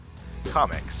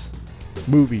Comics.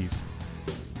 Movies.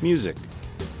 Music.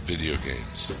 Video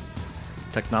games.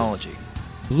 Technology.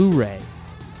 Blu-ray.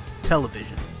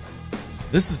 Television.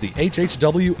 This is the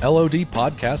HHW LOD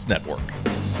Podcast Network.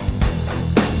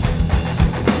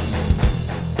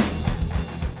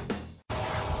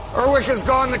 Erwick is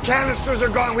gone, the canisters are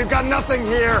gone, we've got nothing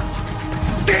here.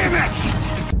 Damn it!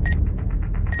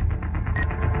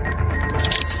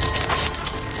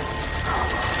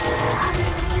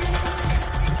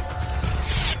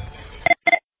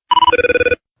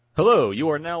 Hello, you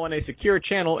are now on a secure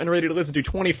channel and ready to listen to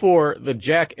 24, the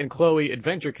Jack and Chloe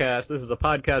Adventure Cast. This is a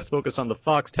podcast focused on the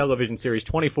Fox television series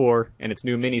 24 and its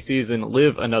new mini-season,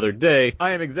 Live Another Day.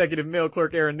 I am executive mail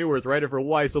clerk Aaron Newworth, writer for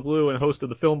Why So Blue and host of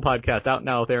the film podcast Out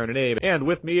Now with Aaron and Abe. And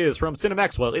with me is from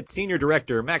Cinemaxwell, its senior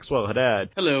director, Maxwell Haddad.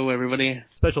 Hello, everybody.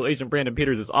 Special Agent Brandon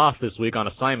Peters is off this week on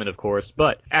assignment, of course,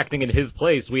 but acting in his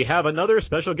place, we have another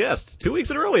special guest. 2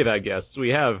 weeks in a row we've had guests. We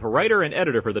have writer and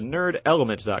editor for the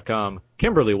NerdElement.com,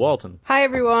 Kimberly Walton. Hi,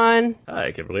 everyone.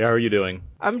 Hi, Kimberly. How are you doing?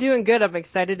 I'm doing good. I'm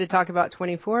excited to talk about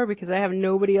 24 because I have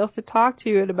nobody else to talk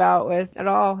to it about with at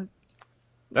all.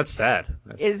 That's sad.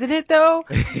 Isn't it, though?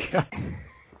 Yeah.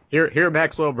 Here,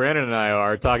 Maxwell, Brandon, and I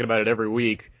are talking about it every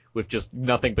week with just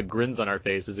nothing but grins on our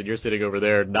faces, and you're sitting over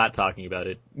there not talking about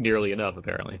it nearly enough,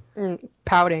 apparently.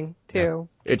 Pouting, too.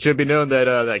 Yeah. It should be known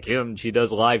that Kim, she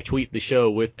does live tweet the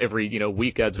show with every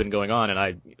week that's been going on,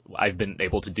 and I've been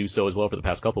able to do so as well for the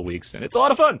past couple of weeks, and it's a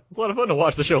lot of fun. It's a lot of fun to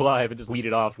watch the show live and just tweet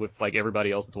it off with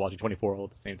everybody else that's watching 24 all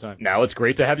at the same time. Now it's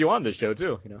great to have you on this show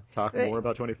too. Talking more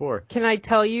about 24. Can I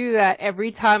tell you that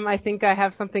every time I think I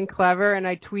have something clever and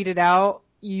I tweet it out,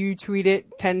 you tweet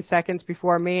it 10 seconds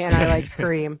before me, and I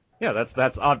scream. Yeah,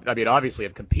 that's. I mean, obviously,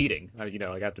 I'm competing. I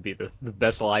have to be the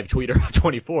best live tweeter of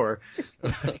 24.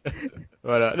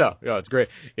 But no, it's great.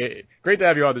 Great to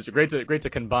have you on this. Great to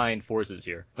combine forces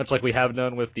here, much like we have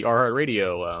done with the RR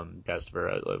Radio cast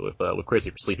with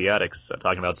Chrissy for Sleepy Addicts,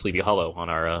 talking about Sleepy Hollow on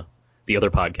our the other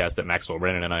podcast that Maxwell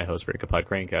Brennan and I host for Kapod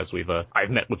Cranecast.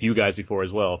 I've met with you guys before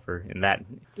as well in that.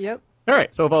 Yep. All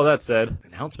right, so with all that said,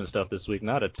 announcement stuff this week,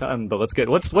 not a ton, but let's get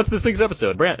what's this week's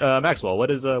episode? Maxwell,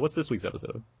 what's this week's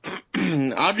episode?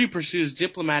 Audrey pursues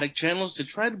diplomatic channels to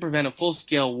try to prevent a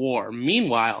full-scale war.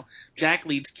 Meanwhile, Jack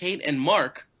leads Kate and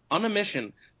Mark on a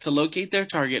mission to locate their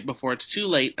target before it's too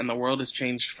late and the world has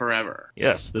changed forever.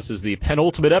 Yes, this is the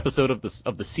penultimate episode of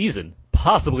the season,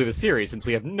 possibly the series, since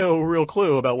we have no real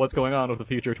clue about what's going on with the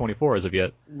future of 24 as of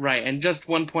yet. Right, and just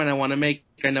one point I want to make.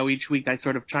 I know each week I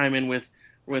sort of chime in with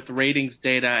ratings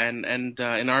data, and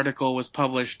an article was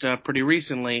published pretty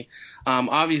recently.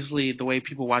 Obviously, the way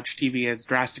people watch TV has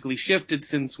drastically shifted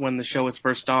since when the show was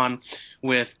first on,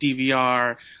 with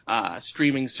DVR,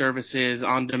 streaming services,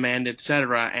 on demand,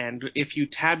 etc. And if you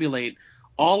tabulate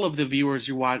all of the viewers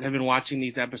who have been watching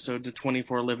these episodes of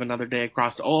 24 Live Another Day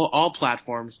across all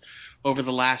platforms over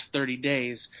the last 30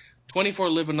 days, 24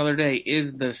 Live Another Day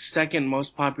is the second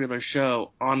most popular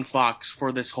show on Fox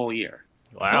for this whole year.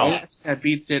 Wow. Yes. That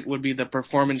beats it would be the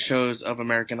performance shows of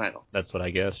American Idol. That's what I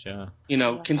guess, yeah.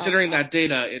 Considering that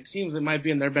data, it seems it might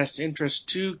be in their best interest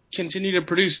to continue to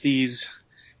produce these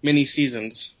mini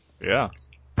seasons. Yeah.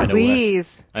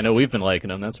 Please. I know we've been liking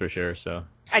them, that's for sure, so.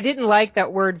 I didn't like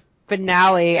that word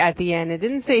finale at the end. It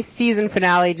didn't say season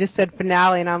finale, it just said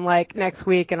finale, and I'm like, next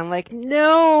week, and I'm like,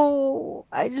 no,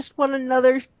 I just want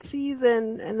another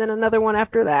season, and then another one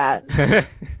after that.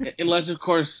 Unless, of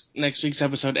course, next week's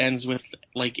episode ends with,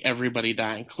 everybody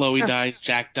dying. Chloe dies,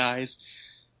 Jack dies,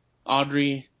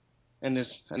 Audrey and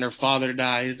her father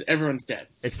dies. Everyone's dead.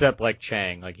 Except,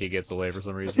 Chang, he gets away for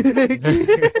some reason.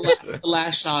 The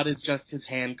last shot is just his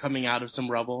hand coming out of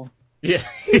some rubble. Yeah.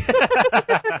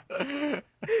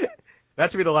 That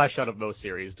should be the last shot of most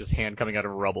series, just hand coming out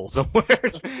of rubble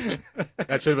somewhere.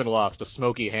 That should have been lost, a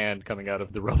smoky hand coming out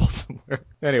of the rubble somewhere.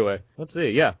 Anyway, let's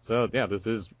see. Yeah, so this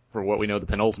is, for what we know, the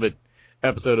penultimate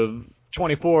episode of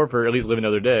 24 for at least Live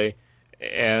Another Day.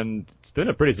 And it's been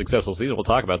a pretty successful season. We'll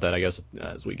talk about that, I guess,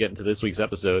 as we get into this week's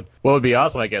episode. What would be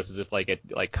awesome, I guess, is if,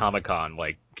 at Comic-Con,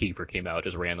 Kiefer came out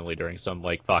just randomly during some,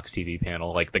 Fox TV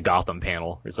panel, the Gotham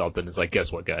panel or something. It's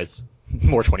guess what, guys?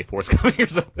 More 24's coming or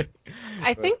something.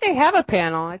 I think they have a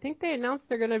panel. I think they announced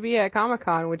they're going to be at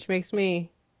Comic-Con, which makes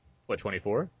me... What,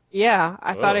 24? Yeah,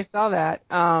 I thought I saw that.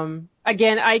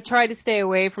 Again, I try to stay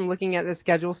away from looking at the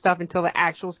schedule stuff until the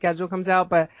actual schedule comes out,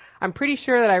 but I'm pretty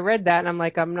sure that I read that, and I'm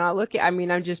like, I'm not looking. I mean,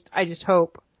 I just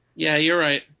hope. Yeah, you're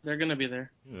right. They're going to be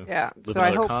there. Yeah. So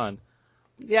I hope. Con.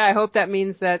 Yeah, I hope that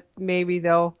means that maybe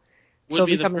they'll be coming back. Would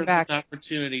be the perfect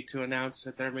opportunity to announce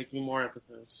that they're making more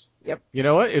episodes. Yep. You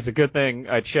know what? It's a good thing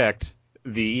I checked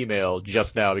the email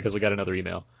just now because we got another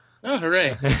email. Oh,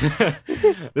 hooray.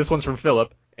 This one's from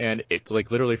Philip. And it's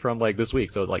like literally from like this week,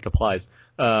 so it like applies.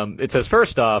 It says,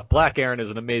 first off, Black Aaron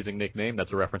is an amazing nickname.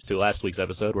 That's a reference to last week's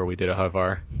episode where we did have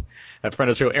our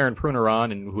friend of the show, Aaron Pruner,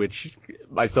 on, in which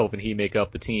myself and he make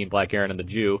up the team, Black Aaron and the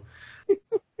Jew.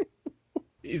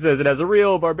 He says it has a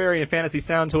real barbarian fantasy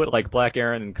sound to it, like Black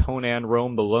Aaron and Conan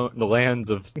roam the lands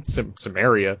of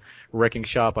Samaria, wrecking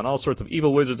shop on all sorts of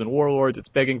evil wizards and warlords. It's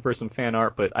begging for some fan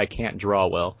art, but I can't draw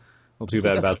well. Well, too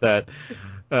bad about that.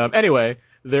 Anyway,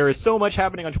 there is so much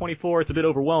happening on 24, it's a bit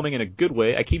overwhelming in a good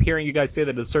way. I keep hearing you guys say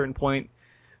that at a certain point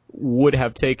would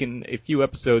have taken a few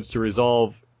episodes to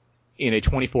resolve in a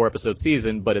 24-episode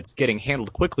season, but it's getting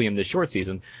handled quickly in this short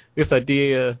season. This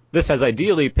has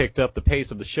ideally picked up the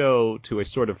pace of the show to a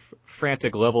sort of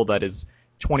frantic level that is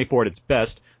 24 at its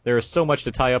best. There is so much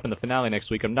to tie up in the finale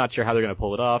next week, I'm not sure how they're going to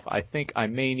pull it off. I think I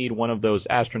may need one of those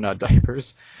astronaut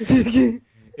diapers.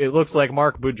 It looks like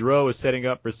Mark Boudreau is setting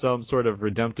up for some sort of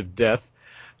redemptive death.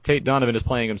 Tate Donovan is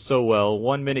playing him so well.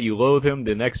 One minute you loathe him,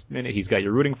 the next minute he's got you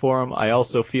rooting for him. I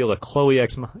also feel a Chloe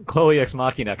Ex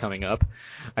Machina coming up.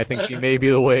 I think she may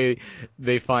be the way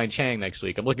they find Chang next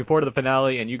week. I'm looking forward to the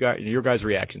finale and your guys'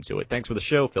 reaction to it. Thanks for the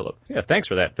show, Philip. Yeah, thanks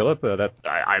for that, Philip.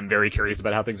 I'm very curious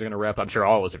about how things are going to wrap up. I'm sure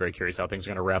all of us are very curious how things are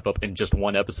going to wrap up in just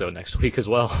one episode next week as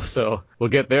well. So we'll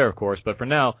get there, of course. But for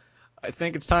now, I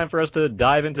think it's time for us to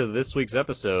dive into this week's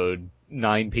episode,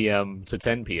 9 p.m. to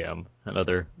 10 p.m.,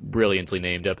 another brilliantly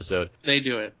named episode. They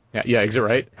do it. Yeah,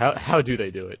 right? How do they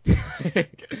do it?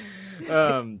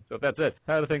 So that's it.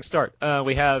 How do things start?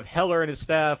 We have Heller and his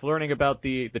staff learning about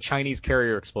the Chinese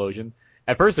carrier explosion.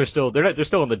 At first, they're still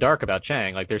in the dark about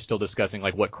Chang. Like, they're still discussing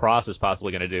like what Cross is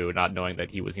possibly going to do, not knowing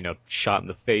that he was shot in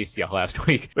the face last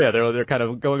week. But yeah, they're kind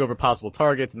of going over possible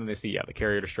targets, and then they see the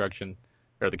carrier destruction.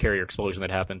 Or the carrier explosion that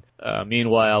happened.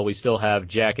 Meanwhile, we still have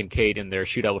Jack and Kate in their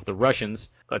shootout with the Russians.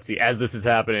 Let's see, as this is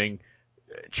happening,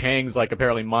 Chang's like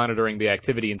apparently monitoring the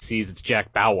activity and sees it's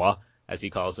Jack Bawa, as he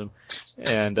calls him,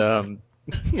 and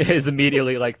is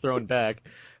immediately like thrown back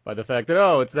by the fact that,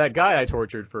 oh, it's that guy I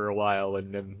tortured for a while,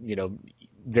 and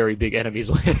very big enemies.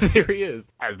 There he is.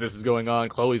 As this is going on,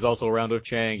 Chloe's also around with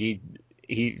Chang.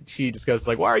 She discusses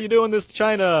like, why are you doing this to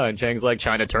China? And Chang's like,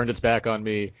 China turned its back on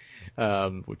me.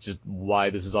 Which is why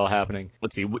this is all happening.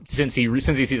 Let's see, since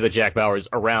he sees that Jack Bauer's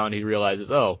around, he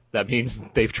realizes, oh, that means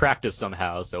they've tracked us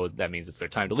somehow, so that means it's their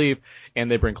time to leave, and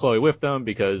they bring Chloe with them,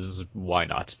 because why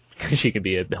not? She can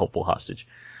be a helpful hostage.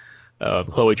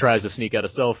 Chloe tries to sneak out a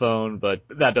cell phone, but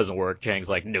that doesn't work. Chang's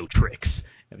like, no tricks,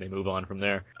 and they move on from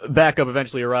there. Backup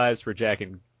eventually arrives for Jack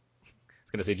and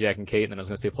Kate, and then I was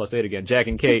going to say +8 again. Jack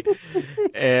and Kate,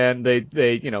 and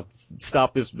they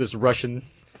stop this Russian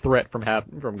threat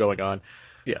from going on.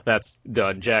 Yeah, that's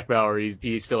done. Jack Bauer,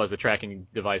 he still has the tracking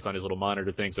device on his little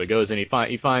monitor thing, so he goes in,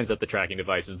 he finds that the tracking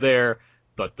device is there,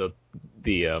 but the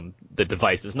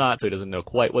device is not, so he doesn't know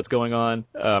quite what's going on.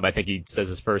 I think he says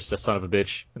his first son of a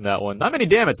bitch in that one. Not many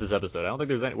damn it's this episode. I don't think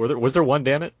there's any. Was there one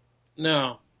damn it?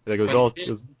 No.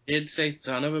 Did say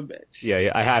son of a bitch.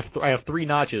 Yeah. I have 3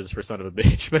 notches for son of a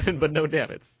bitch, but no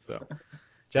damn it's. So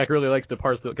Jack really likes to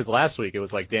parse because last week it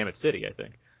was like damn it city, I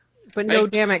think. But no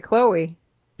damn it, Chloe.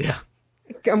 Yeah.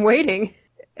 I'm waiting.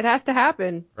 It has to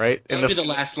happen. Right? That'll be the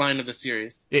last line of the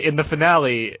series. In the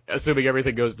finale, assuming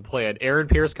everything goes to plan, Aaron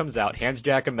Pierce comes out, hands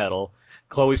Jack a medal.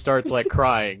 Chloe starts like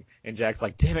crying, and Jack's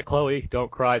like, damn it, Chloe,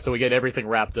 don't cry. So we get everything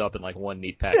wrapped up in like one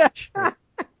neat package.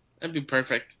 That'd be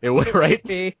perfect. It would, right?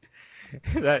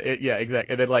 Yeah,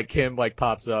 exactly. And then like Kim like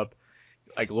pops up,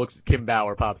 Kim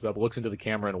Bauer pops up, looks into the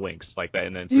camera and winks like that,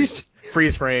 and then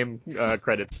freeze frame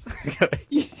credits.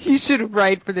 You should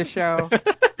write for the show.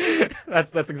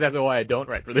 That's exactly why I don't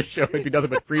write for this show. It'd be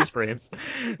nothing but freeze frames.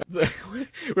 So,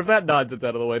 with that nonsense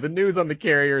out of the way, the news on the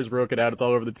carrier is broken out. It's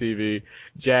all over the TV.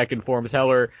 Jack informs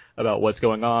Heller about what's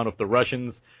going on with the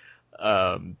Russians.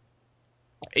 When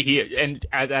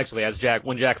Jack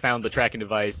found the tracking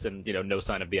device and no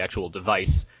sign of the actual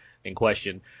device in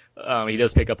question, he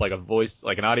does pick up like a voice,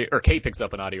 like an audio, or Kate picks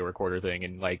up an audio recorder thing,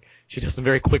 and like she does some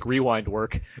very quick rewind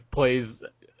work, plays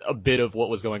a bit of what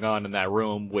was going on in that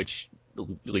room, which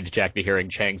leads Jack to hearing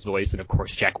Chang's voice, and of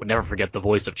course Jack would never forget the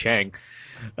voice of Chang.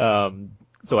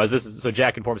 So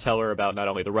Jack informs Heller about not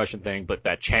only the Russian thing, but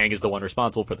that Chang is the one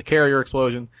responsible for the carrier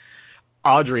explosion.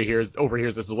 Audrey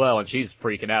overhears this as well, and she's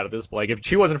freaking out at this point. Like, if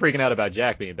she wasn't freaking out about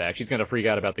Jack being back, she's gonna freak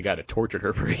out about the guy that tortured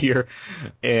her for a year.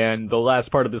 And the last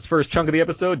part of this first chunk of the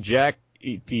episode, Jack,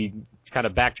 he kind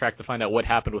of backtracks to find out what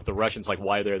happened with the Russians, like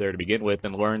why they're there to begin with,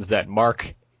 and learns that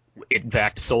Mark, in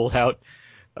fact, sold out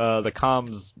the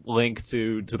comms link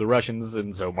to the Russians,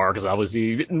 and so Mark is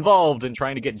obviously involved in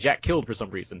trying to get Jack killed for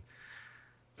some reason.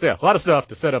 So yeah, a lot of stuff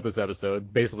to set up this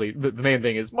episode. Basically, the main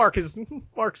thing is Mark's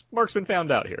been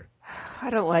found out here. I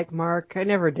don't like Mark. I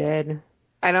never did.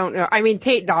 I don't know. I mean,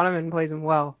 Tate Donovan plays him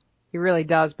well. He really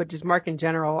does. But just Mark in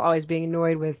general, always being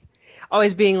annoyed with,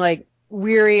 always being like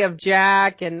weary of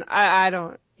Jack, and I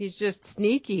don't. He's just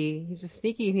sneaky. He's a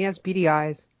sneaky. He has beady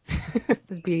eyes.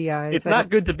 His beady eyes. It's not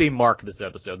good to be Mark this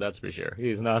episode, that's for sure.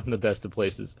 He's not in the best of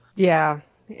places. Yeah,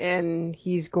 and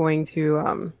he's going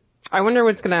to. I wonder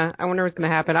what's gonna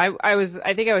happen. I think I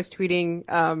was tweeting,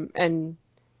 and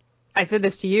I said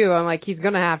this to you. I'm like, he's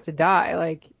gonna have to die.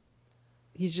 Like,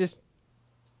 he's just.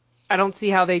 I don't see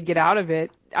how they'd get out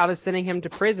of sending him to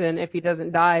prison if he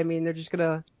doesn't die. I mean, they're just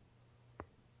gonna.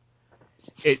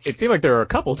 It seemed like there were a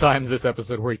couple times this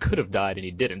episode where he could have died and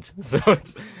he didn't. So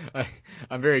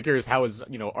I'm very curious how his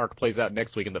arc plays out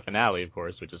next week in the finale, of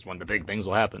course, which is when the big things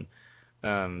will happen.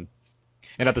 And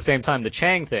at the same time, the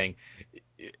Chang thing,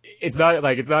 it's not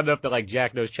enough that like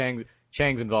Jack knows Chang's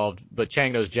involved, but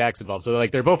Chang knows Jack's involved. So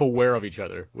like they're both aware of each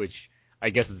other, which I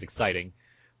guess is exciting.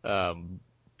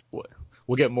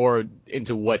 We'll get more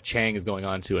into what Chang is going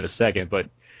on to in a second, but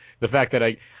the fact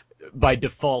that by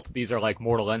default these are like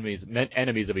mortal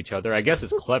enemies of each other, I guess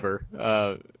is clever.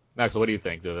 Maxwell, what do you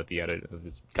think at the end of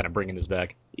this kind of bringing this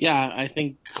back? Yeah, I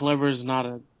think clever is not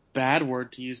a bad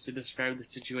word to use to describe the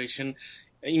situation.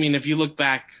 I mean, if you look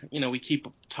back, we keep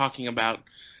talking about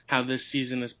how this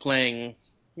season is playing,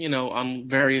 on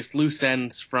various loose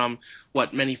ends from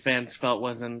what many fans felt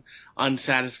was an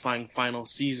unsatisfying final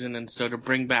season. And so to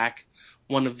bring back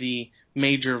one of the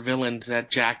major villains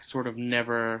that Jack sort of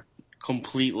never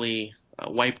completely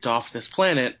wiped off this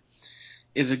planet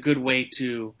is a good way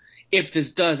to, if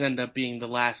this does end up being the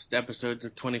last episodes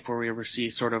of 24 we ever see,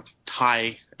 sort of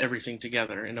tie everything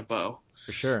together in a bow.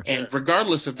 For sure. And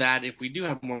regardless of that, if we do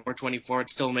have more 24,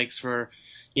 it still makes for,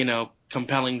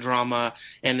 compelling drama,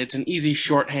 and it's an easy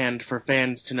shorthand for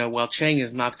fans to know, well, Chang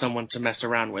is not someone to mess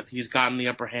around with. He's gotten the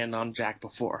upper hand on Jack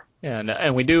before. Yeah,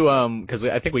 and we do, because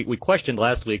I think we questioned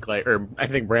last week, or I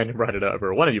think Brandon brought it up,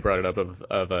 or one of you brought it up,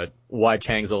 of why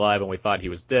Chang's alive and we thought he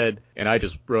was dead, and I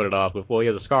just wrote it off with, well, he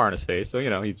has a scar on his face, so,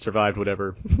 he survived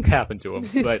whatever happened to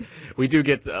him. But we do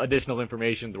get additional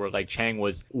information where, like, Chang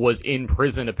was in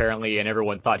prison, apparently, and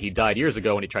everyone thought he died years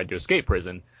ago when he tried to escape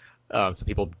prison. So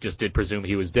people just did presume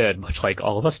he was dead, much like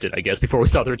all of us did, I guess, before we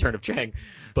saw the return of Chang.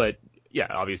 But yeah,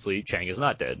 obviously Chang is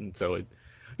not dead, and so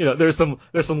there's some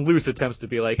loose attempts to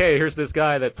be like, hey, here's this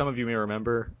guy that some of you may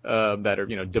remember that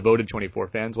are devoted 24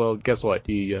 fans. Well, guess what?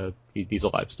 He's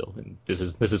alive still, and this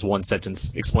is one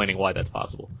sentence explaining why that's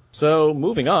possible. So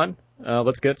moving on,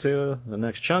 let's get to the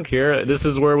next chunk here. This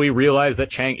is where we realize that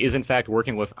Chang is in fact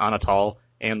working with Anatol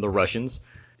and the Russians.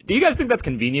 Do you guys think that's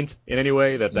convenient in any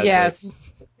way? That's yes. Like...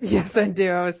 Yes, I do.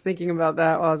 I was thinking about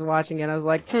that while I was watching it. I was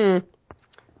like, the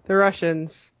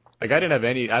Russians. Like, I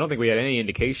don't think we had any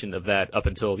indication of that up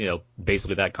until,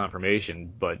 basically that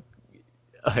confirmation. But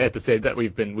at the same time,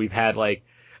 we've had, like,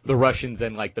 the Russians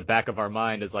in, like, the back of our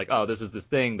mind is like, oh, this is this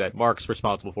thing that Mark's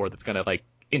responsible for that's going to, like,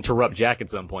 interrupt Jack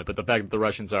at some point. But the fact that the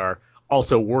Russians are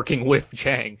also working with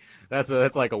Chang, that's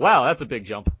like, wow, that's a big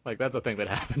jump. Like, that's a thing that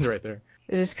happens right there.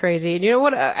 It is crazy. And you know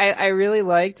what I really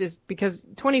liked is because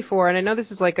 24, and I know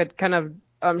this is like a kind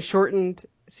of shortened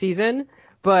season,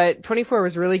 but 24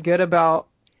 was really good about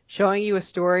showing you a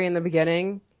story in the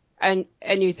beginning and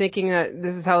you thinking that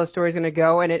this is how the story's going to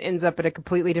go, and it ends up at a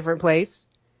completely different place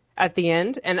at the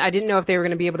end. And I didn't know if they were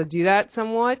going to be able to do that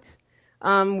somewhat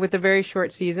with a very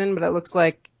short season, but it looks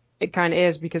like it kind of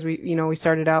is, because we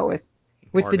started out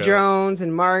with the drones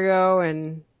and Margot,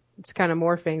 and it's kind of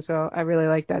morphing, so I really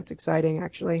like that. It's exciting,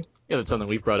 actually. Yeah, that's something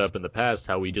we've brought up in the past,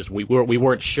 how we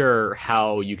weren't sure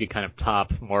how you could kind of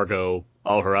top Margot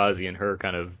Al-Harazi and her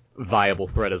kind of viable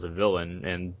threat as a villain.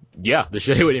 And yeah, the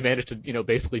show managed to,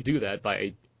 basically do that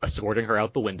by escorting her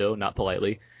out the window, not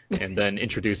politely, and then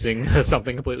introducing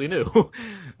something completely new.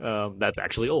 That's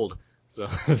actually old. So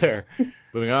there.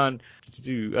 Moving on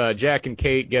to Jack and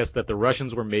Kate guess that the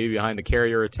Russians were maybe behind the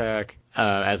carrier attack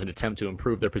as an attempt to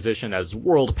improve their position as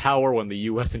world power when the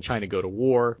U.S. and China go to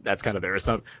war. That's kind of their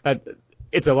assumption.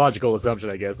 It's a logical assumption,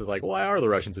 I guess. It's like, why are the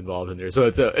Russians involved in there? So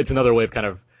it's another way of kind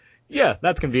of, yeah,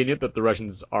 that's convenient that the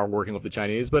Russians are working with the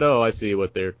Chinese, but I see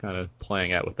what they're kind of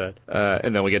playing at with that.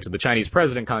 And then we get to the Chinese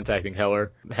president contacting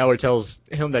Heller. Heller tells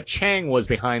him that Chang was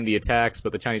behind the attacks,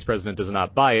 but the Chinese president does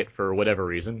not buy it for whatever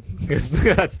reason.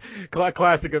 That's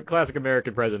classic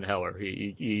American President Heller.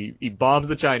 He bombs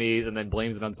the Chinese and then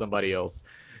blames it on somebody else.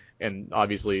 And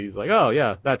obviously he's like, oh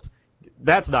yeah,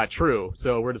 that's not true,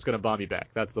 so we're just going to bomb you back.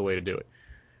 That's the way to do it.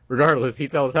 Regardless, he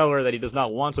tells Heller that he does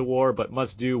not want a war, but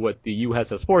must do what the U.S.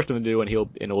 has forced him to do, and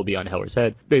it will be on Heller's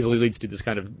head. Basically leads to this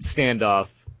kind of standoff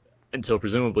until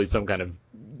presumably some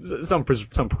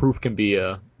proof can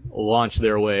be launched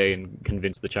their way and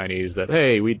convince the Chinese that,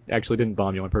 hey, we actually didn't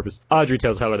bomb you on purpose. Audrey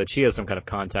tells Heller that she has some kind of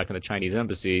contact in the Chinese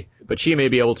embassy, but she may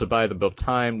be able to buy them both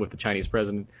time with the Chinese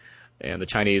president. And the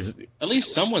Chinese... At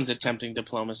least someone's attempting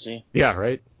diplomacy. Yeah,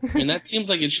 right? And that seems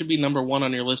like it should be number one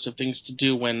on your list of things to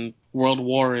do when world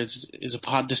war is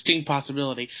a distinct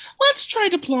possibility. Let's try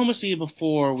diplomacy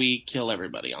before we kill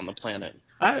everybody on the planet.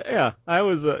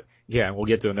 We'll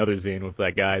get to another scene with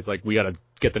that guy. It's like, we gotta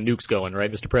get the nukes going,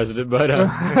 right, Mr. President? But,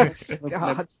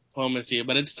 God. Diplomacy.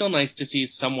 But it's still nice to see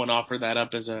someone offer that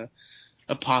up as a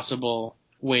possible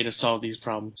way to solve these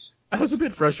problems. I was a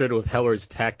bit frustrated with Heller's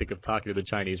tactic of talking to the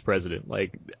Chinese president.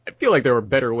 Like, I feel like there were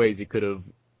better ways he could have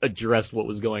addressed what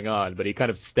was going on, but he kind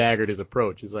of staggered his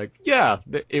approach. He's like, yeah,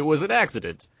 it was an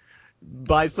accident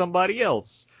by somebody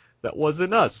else. That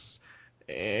wasn't us.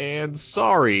 And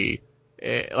sorry.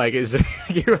 Like, you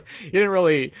didn't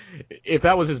really, if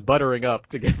that was his buttering up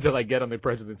to get on the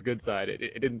president's good side,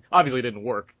 it didn't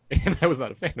work, and I was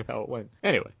not a fan of how it went.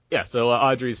 Anyway, yeah,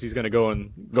 so she's gonna go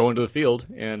into the field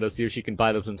and see if she can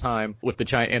buy them some time with the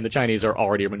Chinese are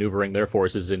already maneuvering their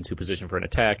forces into position for an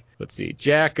attack. Let's see,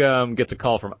 Jack gets a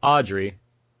call from Audrey,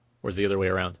 or is it the other way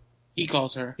around? He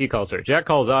calls her. Jack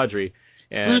calls Audrey,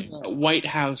 and through the White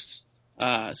House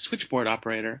switchboard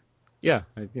operator. Yeah,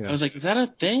 I was like, is that a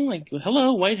thing? Like,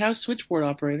 hello, White House switchboard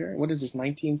operator. What is this,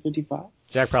 1955?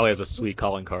 Jack probably has a sweet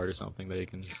calling card or something that he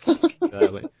can.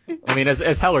 I mean,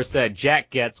 as Heller said,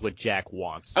 Jack gets what Jack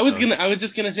wants. I was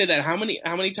just gonna say that. How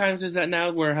many times is that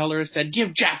now where Heller has said,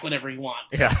 give Jack whatever he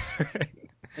wants? Yeah.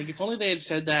 Like, if only they had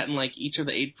said that in like each of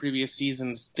the 8 previous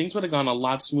seasons, things would have gone a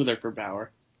lot smoother for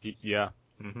Bauer. Yeah.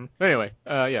 Mm-hmm. Anyway,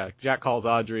 Jack calls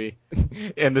Audrey,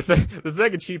 and the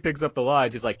second she picks up the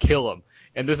line, she's like, kill him.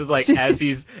 And this is like, as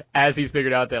he's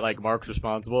figured out that like Mark's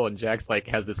responsible, and Jack's like,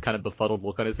 has this kind of befuddled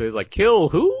look on his face, like, kill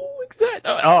who?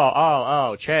 Exactly.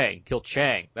 Oh, Chang. Kill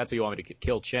Chang. That's who you want me to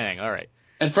kill, Chang. All right.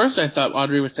 At first I thought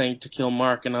Audrey was saying to kill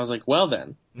Mark, and I was like, well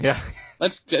then. Yeah.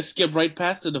 Let's skip right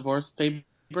past the divorce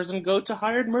papers and go to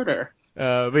hired murder.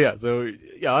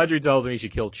 Audrey tells him he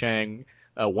should kill Chang.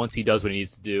 Once he does what he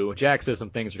needs to do. Jack says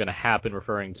some things are going to happen,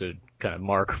 referring to kind of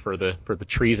Mark for the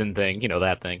treason thing,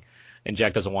 that thing. And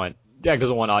Jack doesn't want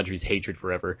Audrey's hatred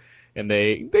forever. And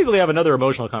they basically have another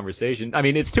emotional conversation. I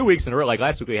mean, it's 2 weeks in a row. Like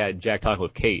last week we had Jack talking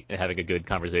with Kate and having a good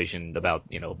conversation about,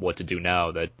 what to do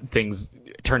now that things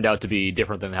turned out to be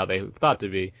different than how they thought to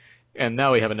be. And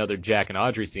now we have another Jack and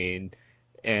Audrey scene.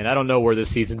 And I don't know where this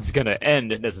season's gonna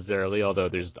end necessarily, although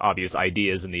there's obvious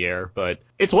ideas in the air, but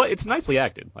it's nicely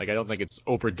acted. Like, I don't think it's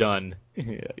overdone,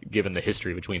 given the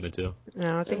history between the two.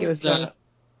 No, I think it was done.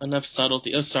 Enough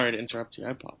subtlety. Oh, sorry to interrupt you. I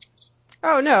apologize.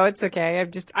 Oh no, it's okay.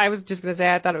 I was just gonna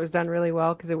say I thought it was done really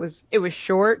well because it was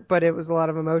short, but it was a lot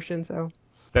of emotion. So.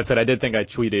 That said, I did think I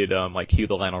tweeted cue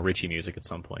the Lionel Richie music at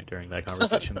some point during that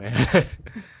conversation.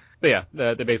 But yeah,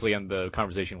 they basically end the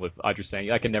conversation with Audrey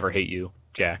saying, I can never hate you,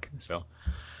 Jack. So,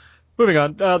 moving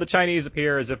on. The Chinese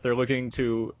appear as if they're looking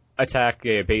to attack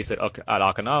a base at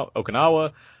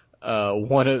Okinawa.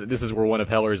 This is where one of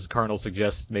Heller's colonels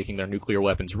suggests making their nuclear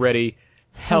weapons ready.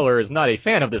 Heller is not a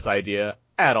fan of this idea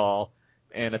at all.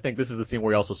 And I think this is the scene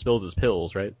where he also spills his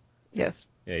pills, right? Yes.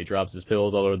 Yeah, he drops his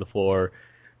pills all over the floor.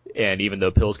 And even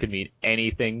though pills could mean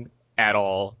anything at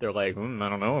all, they're like, I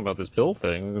don't know about this pill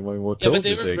thing. What pills but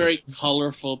they were very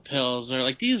colorful pills. They're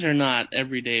like, these are not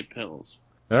everyday pills.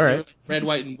 All right. Red,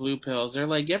 white, and blue pills. They're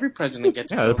like, every president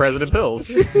gets pills. Yeah, the president pills.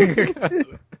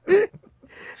 The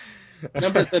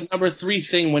number 3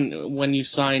 thing when you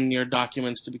sign your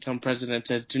documents to become president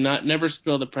says, never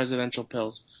spill the presidential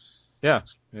pills. Yeah,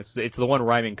 it's the one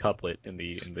rhyming couplet in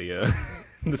the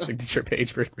the signature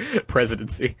page for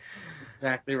presidency.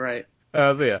 Exactly right.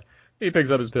 He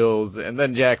picks up his pills, and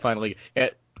then Jack finally.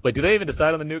 Wait, do they even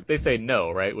decide on the nuke? They say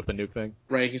no, right, with the nuke thing.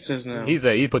 Right, he says no.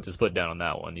 He puts his foot down on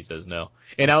that one. He says no,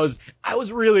 and I was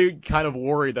really kind of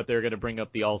worried that they're going to bring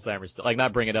up the Alzheimer's, like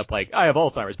not bring it up like I have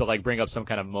Alzheimer's, but like bring up some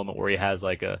kind of moment where he has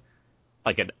like an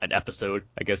episode,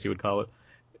 I guess you would call it.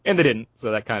 And they didn't,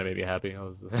 so that kind of made me happy. I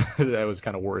was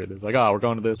kind of worried. It's like, we're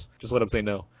going to this. Just let him say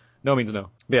no. No means no.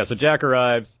 But yeah, so Jack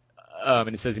arrives, and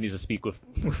he says he needs to speak with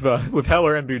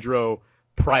Heller and Boudreaux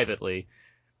privately,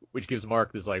 which gives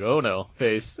Mark this like, oh no,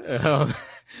 face. They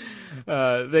go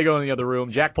in the other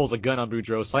room. Jack pulls a gun on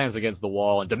Boudreaux, slams against the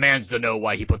wall, and demands to know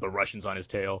why he put the Russians on his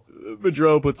tail.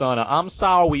 Boudreaux puts on a I'm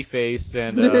sorry face,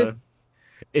 and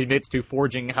admits to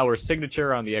forging Heller's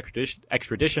signature on the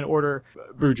extradition order.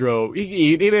 Boudreaux,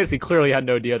 he basically clearly had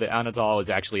no idea that Anatol is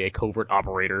actually a covert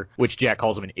operator, which Jack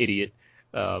calls him an idiot.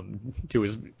 to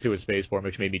his face for him,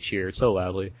 which made me cheer so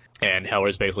loudly. And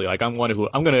Heller's basically like, I'm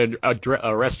gonna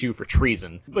arrest you for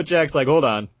treason. But Jack's like, hold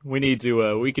on, we need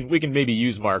to we can maybe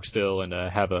use Mark still and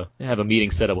have a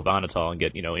meeting set up with Anatol and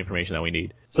get information that we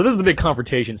need. So this is the big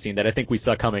confrontation scene that I think we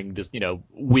saw coming just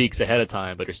weeks ahead of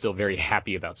time, but are still very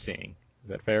happy about seeing. Is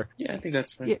that fair? Yeah, I think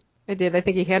that's fair. Yeah, I did. I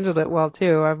think he handled it well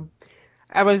too.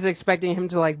 I was expecting him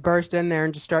to like burst in there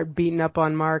and just start beating up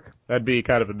on Mark. That'd be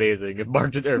kind of amazing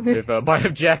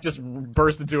if Jack just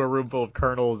burst into a room full of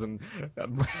colonels and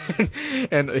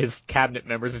his cabinet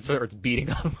members and starts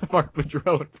beating on Mark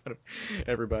Boudreaux in front of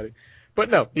everybody. But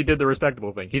no, he did the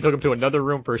respectable thing. He took him to another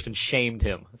room first and shamed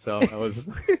him. So that was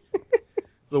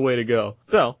the way to go.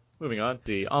 So moving on.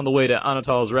 On the way to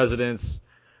Anatol's residence.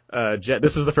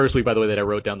 This is the first week, by the way, that I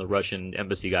wrote down the Russian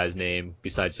embassy guy's name,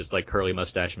 besides just like curly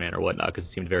mustache man or whatnot, because it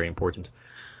seemed very important.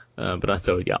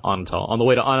 Anatol. On the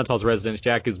way to Anatol's residence,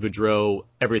 Jack gives Boudreaux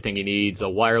everything he needs: a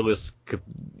wireless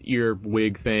ear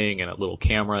wig thing and a little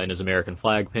camera and his American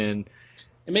flag pin.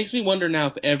 It makes me wonder now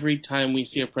if every time we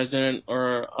see a president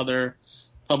or other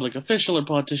public official or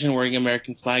politician wearing an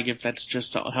American flag, if that's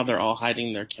just how they're all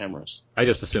hiding their cameras. I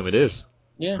just assume it is.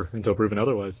 Yeah. Until proven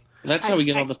otherwise. That's how we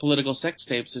get all the political sex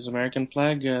tapes, is American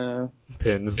flag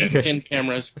pins. Pin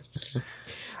cameras.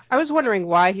 I was wondering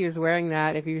why he was wearing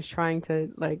that if he was trying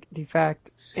to like defect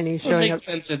and he's showing up. It makes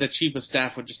sense that the chief of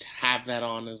staff would just have that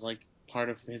on as like part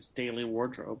of his daily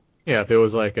wardrobe. Yeah, if it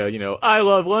was like I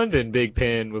love London big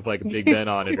pin with like a Big Ben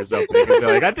on it or something. It's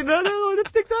like, I think that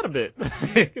sticks out a bit.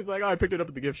 It's like, I picked it up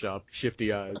at the gift shop.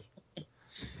 Shifty eyes.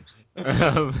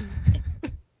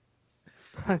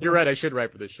 You're right, I should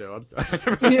write for this show. I'm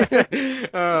sorry.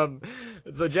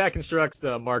 So Jack instructs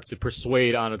Mark to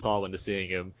persuade Anatol into seeing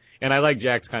him. And I like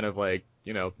Jack's kind of like,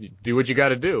 do what you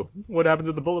gotta do. What happens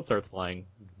if the bullet starts flying?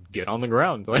 Get on the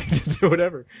ground. Like, just do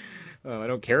whatever. I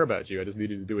don't care about you. I just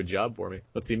need you to do a job for me.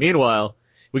 Let's see. Meanwhile,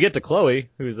 we get to Chloe,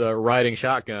 who's riding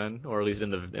shotgun, or at least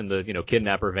in the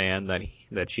kidnapper van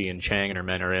that she and Chang and her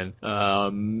men are in.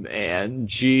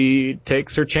 And she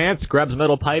takes her chance, grabs a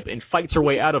metal pipe, and fights her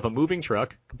way out of a moving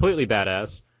truck. Completely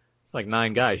badass. It's like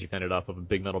 9 guys she fended off of a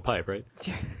big metal pipe, right?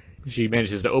 She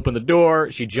manages to open the door.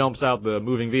 She jumps out the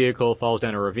moving vehicle, falls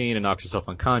down a ravine, and knocks herself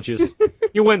unconscious.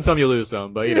 You win some, you lose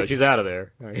some, but she's out of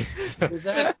there. Is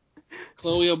that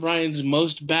Chloe O'Brien's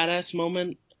most badass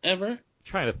moment ever?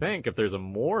 Trying to think if there's a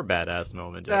more badass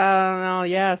moment. I don't know.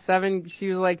 Yeah, 7. She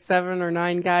was like 7 or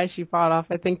 9 guys she fought off.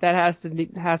 I think that has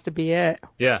to be it.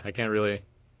 Yeah, I can't really,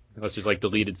 unless there's like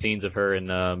deleted scenes of her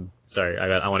in. I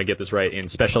want to get this right, in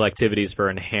Special Activities for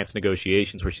Enhanced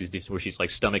Negotiations, where she's like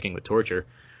stomaching the torture.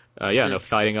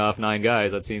 Fighting off 9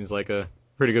 guys. That seems like a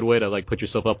pretty good way to like put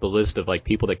yourself up the list of like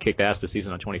people that kicked ass this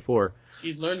season on 24.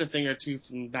 She's learned a thing or two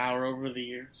from Bauer over the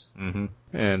years. Mm-hmm.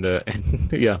 And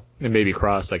yeah, and maybe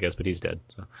Cross, I guess, but he's dead.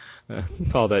 So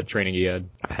all that training he had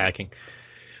hacking.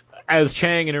 As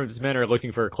Chang and his men are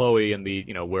looking for Chloe in the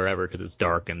wherever, because it's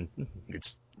dark and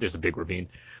there's a big ravine,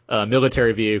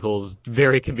 military vehicles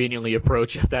very conveniently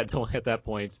approach at that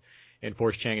point and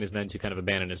force Chang and his men to kind of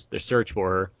abandon their search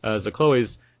for her. So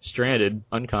Chloe's stranded,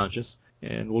 unconscious.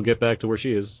 And we'll get back to where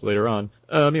she is later on.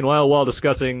 Meanwhile, while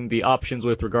discussing the options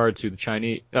with regard to the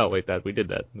Chinese... Oh, wait, we did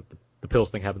that. The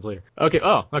pills thing happens later.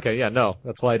 Okay, yeah, no.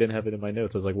 That's why I didn't have it in my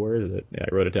notes. I was like, where is it? Yeah,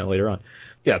 I wrote it down later on.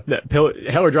 Yeah,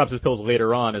 Heller drops his pills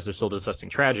later on as they're still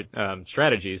discussing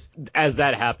strategies. As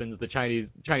that happens, the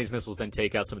Chinese missiles then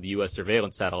take out some of the U.S.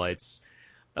 surveillance satellites,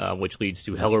 which leads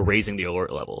to Heller raising the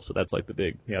alert level. So that's like the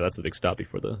big stop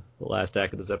before the last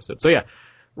act of this episode. So yeah.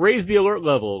 Raise the alert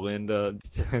level and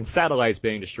satellites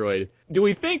being destroyed. Do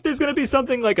we think there's going to be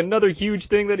something like another huge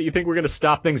thing that you think we're going to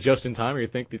stop things just in time, or you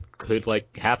think it could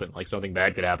like happen, like something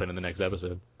bad could happen in the next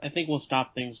episode? I think we'll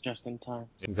stop things just in time.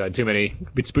 We've had too many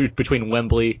between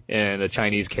Wembley and a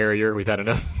Chinese carrier. We've had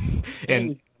enough,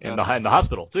 and the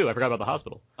hospital too. I forgot about the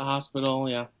hospital. The hospital,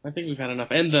 yeah. I think we've had enough,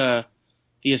 and the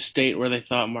estate where they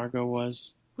thought Margot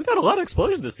was. We've had a lot of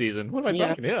explosions this season. What am I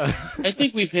talking? Yeah. I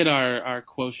think we've hit our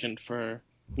quotient for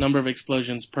number of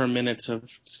explosions per minute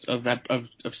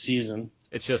of season.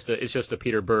 It's just a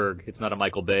Peter Berg. It's not a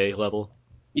Michael Bay level.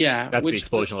 Yeah, that's the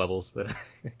explosion levels.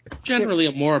 Generally,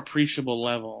 a more appreciable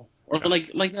level, or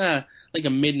like a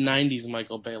mid '90s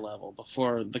Michael Bay level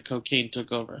before the cocaine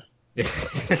took over.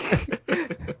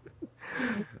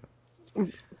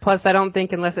 Plus, I don't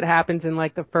think unless it happens in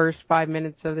like the first 5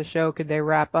 minutes of the show could they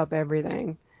wrap up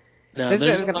everything. No,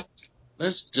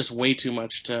 there's just way too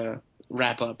much to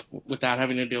wrap up without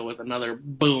having to deal with another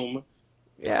boom.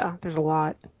 Yeah, there's a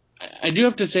lot. I do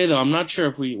have to say, though, I'm not sure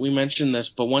if we mentioned this,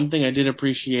 but one thing I did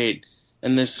appreciate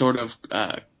in this sort of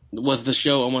was the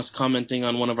show almost commenting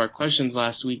on one of our questions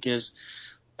last week is,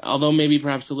 although maybe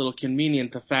perhaps a little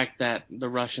convenient, the fact that the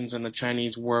Russians and the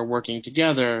Chinese were working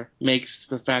together makes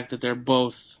the fact that they're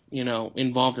both,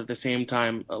 involved at the same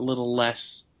time a little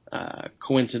less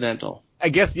coincidental. I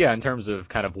guess, yeah, in terms of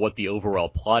kind of what the overall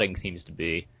plotting seems to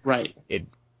be. Right.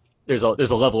 There's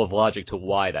a level of logic to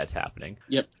why that's happening.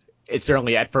 Yep. It's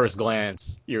certainly at first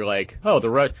glance, you're like, oh,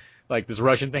 this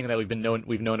Russian thing that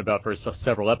we've known about for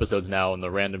several episodes now, and the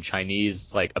random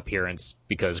Chinese appearance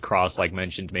because Cross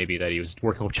mentioned maybe that he was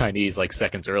working with Chinese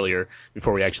seconds earlier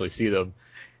before we actually see them,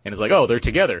 and it's like, oh, they're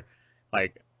together.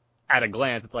 At a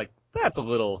glance, it's like that's a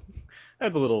little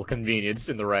convenience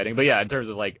in the writing, but yeah, in terms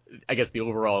of I guess the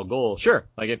overall goal, sure,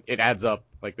 it adds up.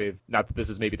 They've, not that this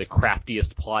is maybe the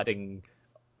craftiest plotting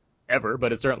ever,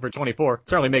 but it's certainly for 24.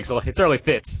 It certainly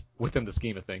fits within the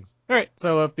scheme of things. All right,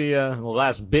 so at the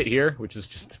last bit here, which is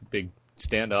just a big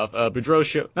standoff,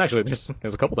 Boudreaux actually,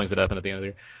 there's a couple things that happen at the end of the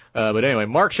year. But anyway,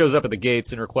 Mark shows up at the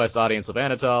gates and requests audience of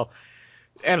Anatol.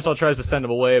 Anatol tries to send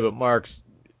him away, but Mark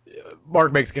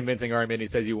makes a convincing argument. He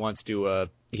says he wants to,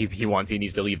 he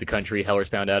needs to leave the country. Heller's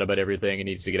found out about everything and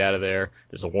needs to get out of there.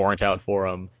 There's a warrant out for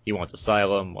him. He wants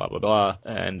asylum, blah, blah, blah.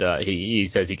 And, he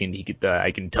says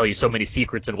I can tell you so many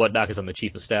secrets and whatnot because I'm the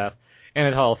chief of staff.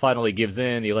 Anatol finally gives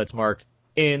in. He lets Mark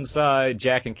inside.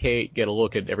 Jack and Kate get a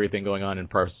look at everything going on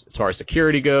as far as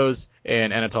security goes.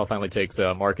 And Anatol finally takes,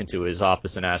 Mark into his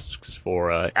office and asks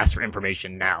for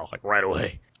information now, right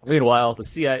away. Meanwhile, the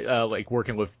CIA,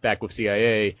 working back with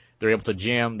CIA, they're able to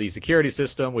jam the security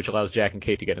system, which allows Jack and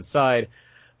Kate to get inside.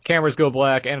 Cameras go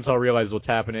black. Anatol realizes what's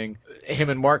happening. Him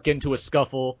and Mark get into a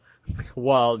scuffle,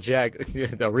 while Jack,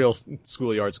 the real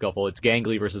schoolyard scuffle, it's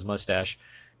Gangly versus Mustache.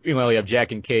 Meanwhile, you have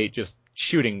Jack and Kate just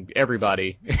shooting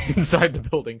everybody inside the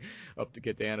building up to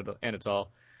get to Anatol.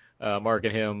 Mark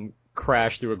and him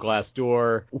crash through a glass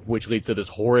door, which leads to this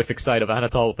horrific sight of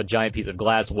Anatol with a giant piece of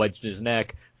glass wedged in his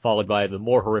neck, followed by the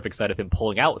more horrific sight of him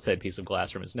pulling out said piece of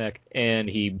glass from his neck, and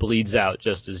he bleeds out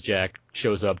just as Jack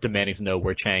shows up demanding to know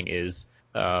where Chang is.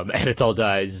 Anatol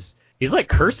dies. He's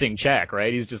cursing Jack,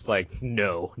 right? He's just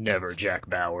no, never, Jack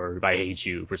Bauer. I hate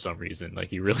you for some reason.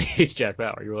 He really hates Jack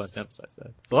Bauer. He really wants to emphasize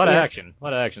that. It's a lot of action. A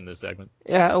lot of action in this segment.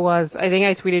 Yeah, it was. I think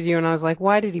I tweeted you and I was like,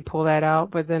 why did he pull that out?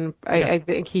 But then I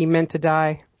think he meant to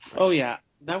die. Oh, yeah.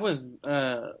 That was,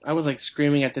 I was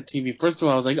screaming at the TV. First of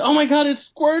all, I was like, oh my god, it's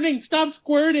squirting! Stop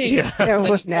squirting! Yeah, it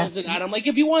was nasty. I'm like,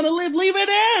 if you want to live, leave it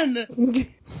in!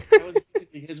 That was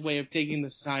basically his way of taking the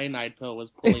cyanide pill,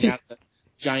 was pulling out the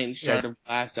giant shard of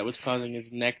glass that was causing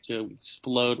his neck to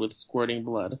explode with squirting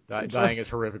blood. Dying as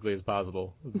horrifically as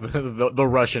possible. the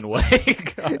Russian way.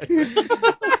 God.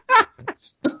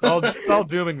 It's all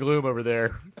doom and gloom over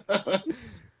there.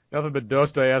 Nothing but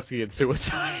Dostoevsky and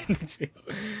suicide.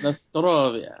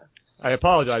 Nostrovia. I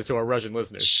apologize to our Russian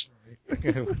listeners.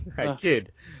 I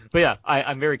kid. But yeah,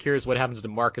 I'm very curious what happens to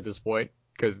Mark at this point,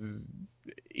 because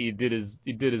he did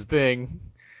his thing,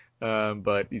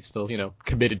 but he's still,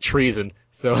 committed treason.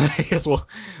 So I guess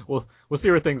we'll see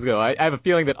where things go. I have a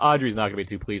feeling that Audrey's not going to be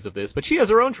too pleased with this, but she has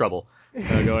her own trouble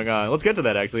going on. Let's get to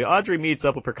that, actually. Audrey meets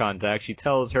up with her contact. She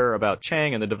tells her about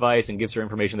Chang and the device and gives her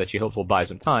information that she hopes will buy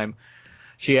some time.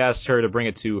 She asks her to bring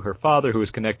it to her father, who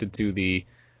is connected to the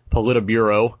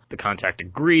Politburo. The contact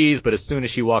agrees, but as soon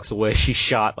as she walks away, she's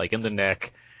shot, in the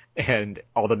neck, and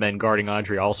all the men guarding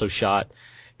Audrey are also shot.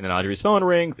 And then Audrey's phone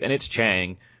rings, and it's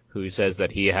Chang, who says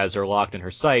that he has her locked in her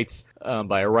sights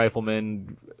by a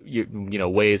rifleman,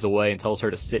 ways away, and tells her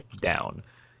to sit down.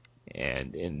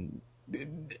 And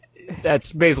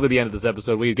that's basically the end of this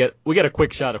episode. We get a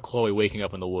quick shot of Chloe waking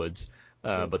up in the woods.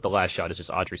 But the last shot is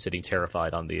just Audrey sitting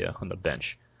terrified on the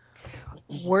bench.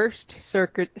 Worst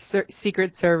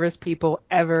Secret Service people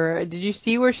ever. Did you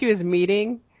see where she was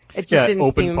meeting? It just didn't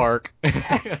open seem... park.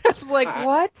 I was like,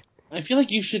 what? I feel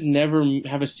like you should never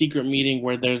have a secret meeting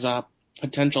where there's a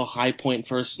potential high point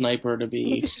for a sniper to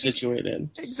be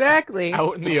situated. Exactly.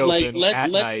 Out in the open,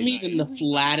 let's night. meet in the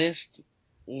flattest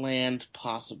land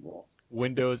possible.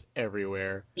 Windows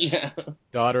everywhere. Yeah.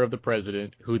 Daughter of the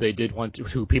president,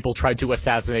 who people tried to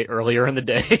assassinate earlier in the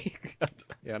day.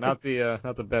 Yeah, not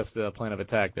the best plan of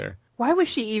attack there. Why was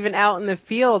she even out in the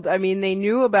field? I mean, they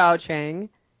knew about Chang,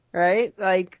 right?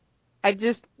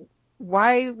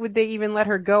 Why would they even let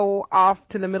her go off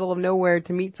to the middle of nowhere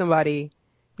to meet somebody,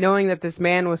 knowing that this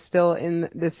man was still in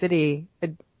the city?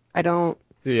 I don't.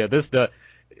 Yeah,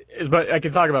 but I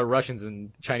can talk about Russians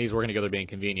and Chinese working together being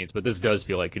convenience, but this does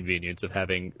feel like convenience of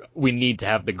we need to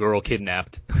have the girl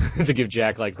kidnapped to give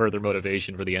Jack further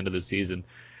motivation for the end of the season,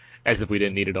 as if we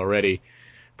didn't need it already.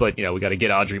 but we got to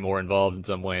get Audrey more involved in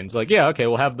some way. And it's like, yeah, okay,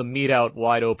 we'll have them meet out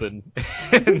wide open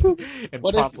and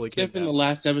What promptly if in the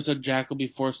last episode Jack will be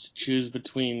forced to choose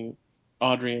between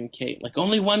Audrey and Kate? Like,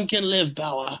 only one can live,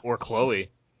 Bella. Or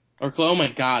Chloe. Oh my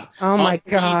god. Oh my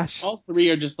gosh. All three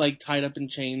are just like tied up in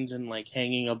chains and like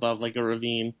hanging above like a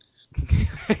ravine.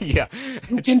 Yeah.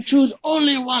 You can choose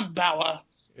only one, Bella.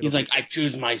 He's like, I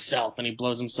choose myself, and he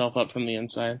blows himself up from the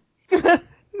inside.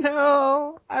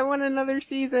 No, I want another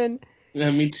season.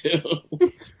 Yeah, me too.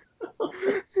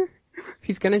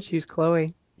 He's gonna choose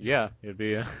Chloe. Yeah, it'd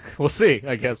be. We'll see.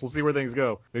 I guess we'll see where things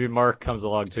go. Maybe Mark comes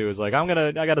along too. Is like,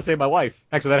 I gotta save my wife.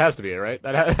 Actually, that has to be it, right?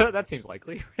 That seems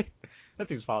likely. Right? That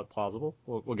seems plausible.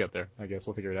 We'll get there. I guess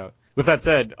we'll figure it out. With that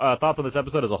said, thoughts on this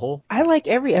episode as a whole? I like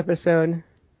every episode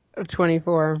of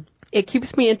 24. It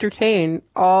keeps me entertained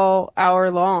all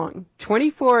hour long.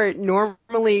 24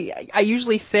 normally, I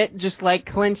usually sit just like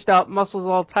clenched up, muscles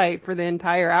all tight for the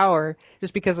entire hour,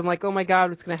 just because I'm like, oh my god,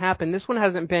 what's gonna happen? This one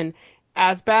hasn't been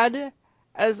as bad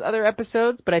as other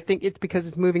episodes, but I think it's because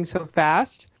it's moving so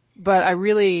fast. But I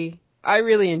really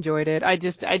enjoyed it. I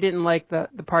didn't like the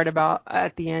part about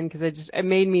at the end because it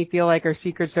made me feel like our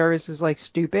Secret Service was like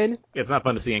stupid. It's not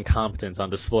fun to see incompetence on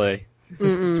display.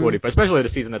 24, especially at a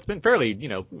season that's been fairly,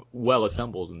 well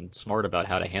assembled and smart about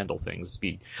how to handle things.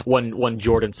 One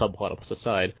Jordan subplot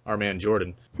aside, our man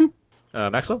Jordan.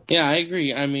 Maxwell? Yeah, I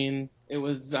agree. I mean,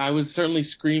 I was certainly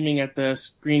screaming at the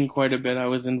screen quite a bit. I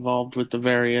was involved with the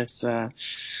various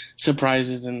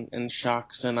surprises and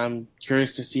shocks, and I'm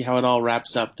curious to see how it all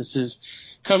wraps up. This is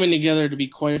coming together to be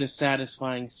quite a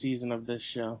satisfying season of this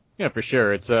show. Yeah, for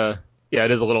sure. It's it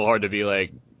is a little hard to be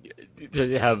like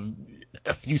to have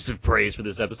effusive praise for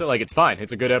this episode. Like, it's fine.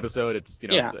 It's a good episode. It's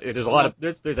there's a lot of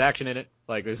there's action in it.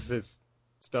 Like, there's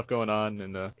stuff going on,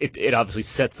 and it obviously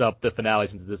sets up the finale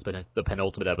since this has been the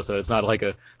penultimate episode. It's not like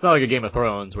a Game of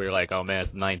Thrones where you're like, oh man,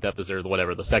 it's the 9th episode or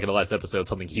whatever, the second to last episode,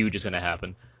 something huge is going to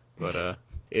happen. But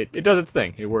it does its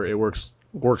thing. It works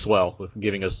well with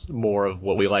giving us more of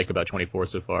what we like about 24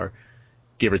 so far,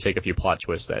 give or take a few plot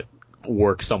twists that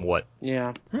work somewhat.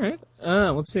 Yeah. All right.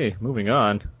 Let's see. Moving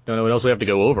on. Don't know what else we have to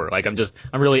go over. Like, I'm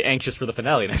really anxious for the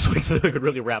finale next week so that we could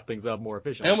really wrap things up more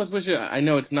efficiently. I almost wish I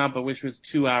know it's not, but wish it was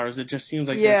 2 hours. It just seems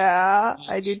like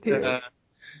I do too.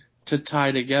 To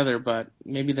tie together, but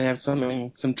maybe they have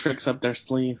some tricks up their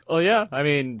sleeve. Oh yeah. I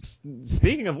mean,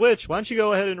 speaking of which, why don't you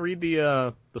go ahead and read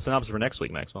the synopsis for next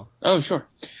week, Maxwell? Oh, sure.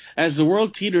 As the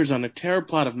world teeters on a terror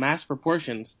plot of mass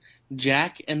proportions,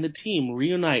 Jack and the team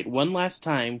reunite one last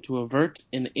time to avert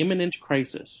an imminent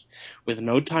crisis. With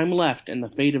no time left and the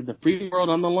fate of the free world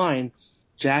on the line,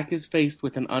 Jack is faced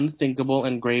with an unthinkable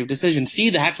and grave decision.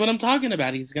 See, that's what I'm talking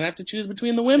about. He's going to have to choose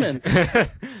between the women.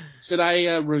 Should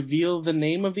I reveal the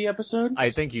name of the episode?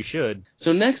 I think you should.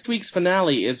 So next week's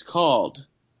finale is called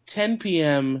 10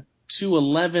 p.m. to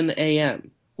 11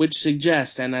 a.m., which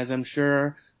suggests, and as I'm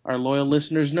sure our loyal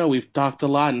listeners know, we've talked a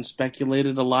lot and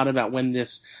speculated a lot about when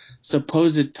this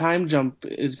supposed time jump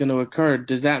is going to occur.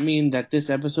 Does that mean that this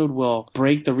episode will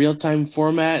break the real-time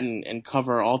format and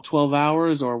cover all 12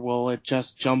 hours, or will it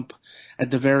just jump at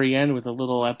the very end with a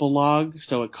little epilogue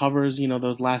so it covers,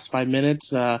 those last 5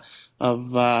 minutes of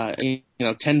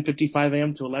 10:55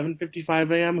 a.m. to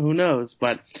 11:55 a.m.? Who knows?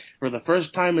 But for the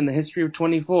first time in the history of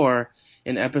 24,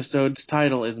 an episode's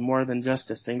title is more than just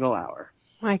a single hour.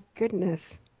 My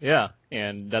goodness. Yeah,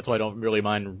 and that's why I don't really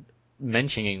mind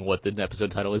mentioning what the episode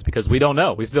title is, because we don't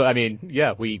know. We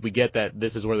get that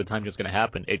this is where the time jump's going to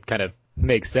happen. It kind of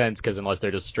makes sense, because unless they're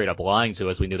just straight up lying to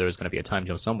us, we knew there was going to be a time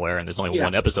jump somewhere, and there's only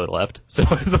one episode left. So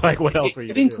it's like, what else are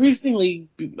you going to do? It increasingly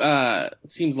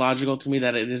seems logical to me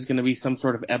that it is going to be some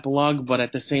sort of epilogue, but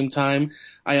at the same time,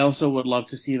 I also would love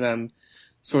to see them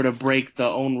sort of break the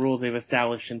own rules they've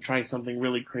established and try something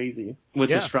really crazy with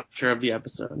the structure of the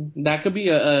episode. That could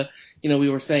be we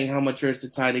were saying how much there is to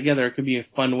tie together. It could be a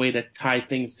fun way to tie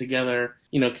things together,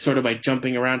 sort of by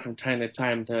jumping around from time to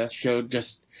time to show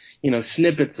just,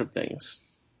 snippets of things.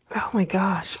 Oh my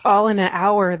gosh. All in an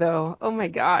hour though. Oh my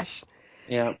gosh.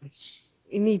 Yeah.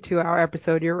 You need 2 hour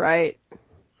episode. You're right.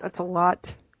 That's a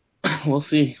lot. We'll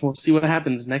see. We'll see what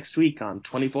happens next week on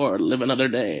 24, Live Another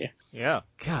Day. Yeah.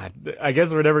 God, I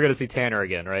guess we're never going to see Tanner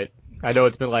again, right? I know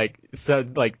it's been like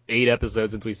 8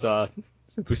 episodes since we saw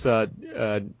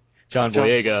John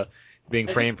Boyega being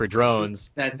framed for drones.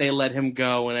 That they let him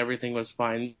go and everything was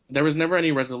fine. There was never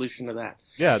any resolution to that.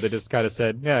 Yeah, they just kind of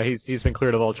said, yeah, he's been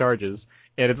cleared of all charges.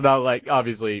 And it's not like,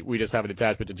 obviously, we just have an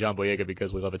attachment to John Boyega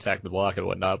because we love Attack the Block and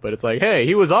whatnot, but it's like, hey,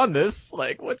 he was on this.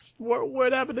 Like,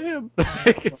 what happened to him?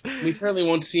 We certainly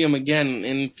won't see him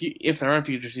again if there are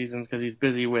future seasons, because he's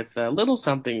busy with a little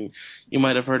something you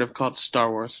might have heard of called Star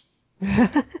Wars.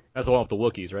 That's the one with the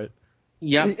Wookiees, right?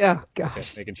 Yep. Oh Okay,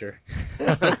 gosh. making sure.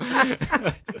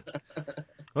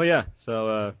 Well, yeah, so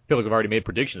I feel like we've already made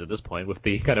predictions at this point with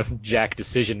the kind of Jack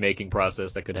decision-making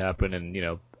process that could happen and,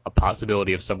 a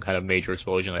possibility of some kind of major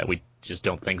explosion that we just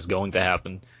don't think is going to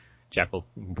happen. Jack will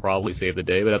probably save the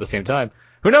day, but at the same time,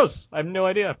 who knows? I have no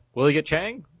idea. Will he get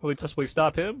Chang? Will he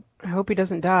stop him? I hope he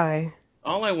doesn't die.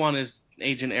 All I want is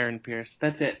Agent Aaron Pierce.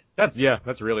 That's it.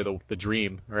 That's really the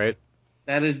dream, right?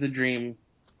 That is the dream.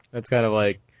 That's kind of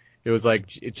like, it was like,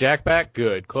 Jack back?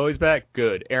 Good. Chloe's back?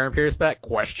 Good. Aaron Pierce back?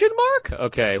 Question mark?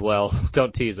 Okay, well,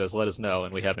 don't tease us. Let us know,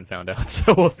 and we haven't found out,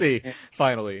 so we'll see.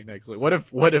 Finally, next week. What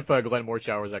if Glenn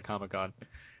Morshower was at Comic-Con?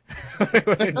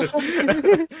 Just like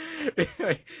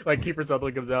Kiefer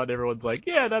Sutherland comes out and everyone's like,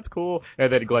 yeah, that's cool,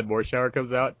 and then Glenn Morshower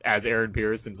comes out as Aaron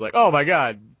Pierce and's like, oh my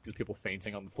god, just people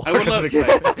fainting on the floor. I would because love of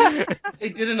excitement. if they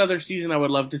did another season. I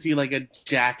would love to see like a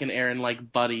Jack and Aaron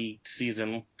like buddy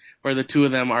season where the two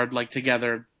of them are like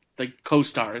together, like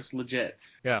co-stars, legit.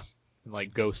 Yeah, and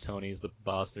like Ghost Tony's the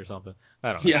boss or something.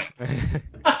 I don't know.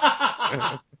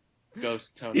 Yeah.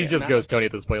 Ghost Tony. He's just Ghost Tony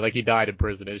at this point. Like, he died in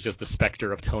prison. It's just the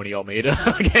specter of Tony Almeida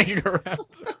hanging around.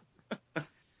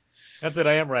 That's it.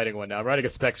 I am writing one now. I'm writing a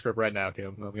spec script right now,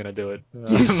 Kim. I'm gonna do it.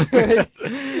 You should.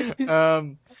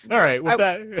 All right. With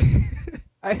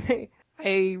that,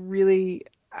 I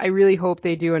really hope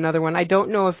they do another one. I don't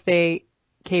know if they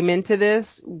came into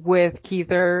this with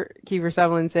Kiefer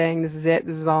Sutherland saying this is it,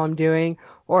 this is all I'm doing,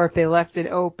 or if they left it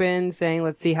open saying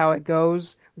let's see how it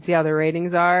goes, let's see how the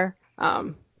ratings are.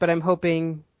 But I'm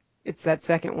hoping it's that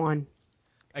second one.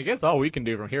 I guess all we can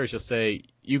do from here is just say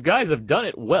you guys have done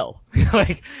it well.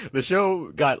 Like, the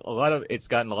show gotten a lot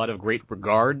of great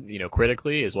regard,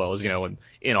 critically, as well as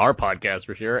in our podcast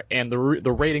for sure, and the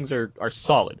ratings are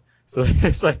solid. So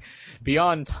it's like,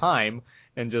 beyond time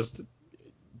and just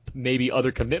maybe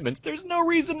other commitments, there's no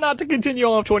reason not to continue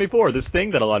on 24. This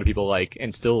thing that a lot of people like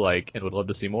and still like and would love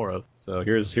to see more of. So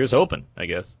here's hoping, I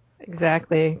guess.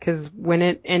 Exactly, because when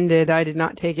it ended, I did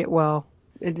not take it well.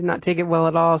 It did not take it well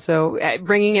at all. So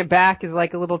bringing it back is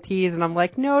like a little tease, and I'm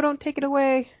like, no, don't take it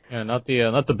away. Yeah, not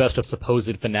the best of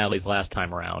supposed finales last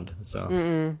time around.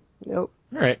 So. Nope.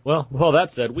 All right. Well, with all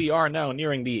that said, we are now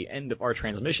nearing the end of our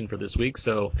transmission for this week,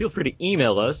 so feel free to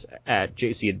email us at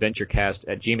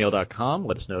jcadventurecast@gmail.com.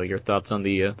 Let us know your thoughts on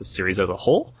the series as a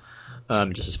whole,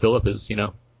 just as Philip has,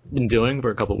 been doing for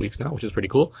a couple of weeks now, which is pretty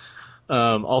cool.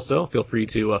 Also, feel free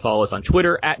to follow us on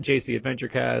Twitter at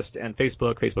JCAdventurecast and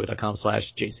Facebook,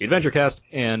 facebook.com/JCAdventurecast.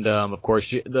 And, of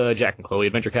course, the Jack and Chloe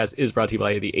Adventurecast is brought to you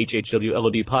by the HHW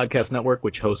LOD Podcast Network,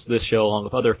 which hosts this show along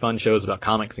with other fun shows about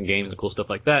comics and games and cool stuff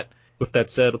like that. With that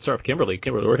said, let's start with Kimberly.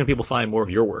 Kimberly, where can people find more of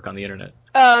your work on the internet?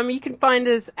 You can find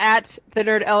us at The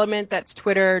Nerd Element. That's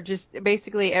Twitter. Just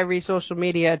basically every social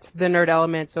media, it's The Nerd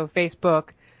Element. So Facebook,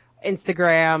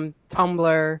 Instagram,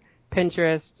 Tumblr,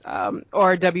 Pinterest,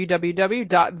 or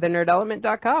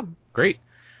www.thenerdelement.com. Great.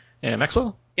 And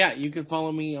Maxwell? Yeah, you can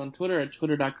follow me on Twitter at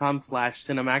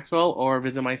twitter.com/cinemaxwell or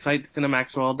visit my site,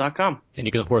 cinemaxwell.com. And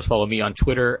you can, of course, follow me on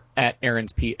Twitter at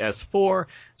AaronsPS4,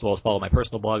 as well as follow my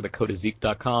personal blog,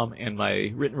 thecodeiszeek.com, and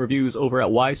my written reviews over at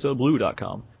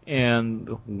whysoblue.com.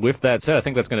 And with that said, I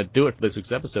think that's going to do it for this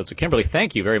week's episode. So, Kimberly,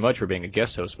 thank you very much for being a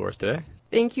guest host for us today.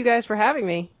 Thank you guys for having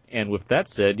me. And with that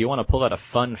said, do you want to pull out a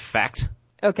fun fact?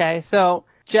 Okay, so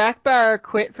Jack Bauer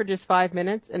quit for just 5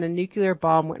 minutes and a nuclear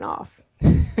bomb went off.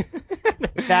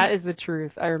 That is the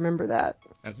truth. I remember that.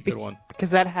 That's a good one.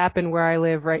 Because that happened where I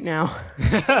live right now.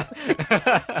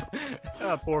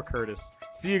 Poor Curtis.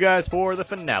 See you guys for the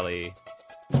finale.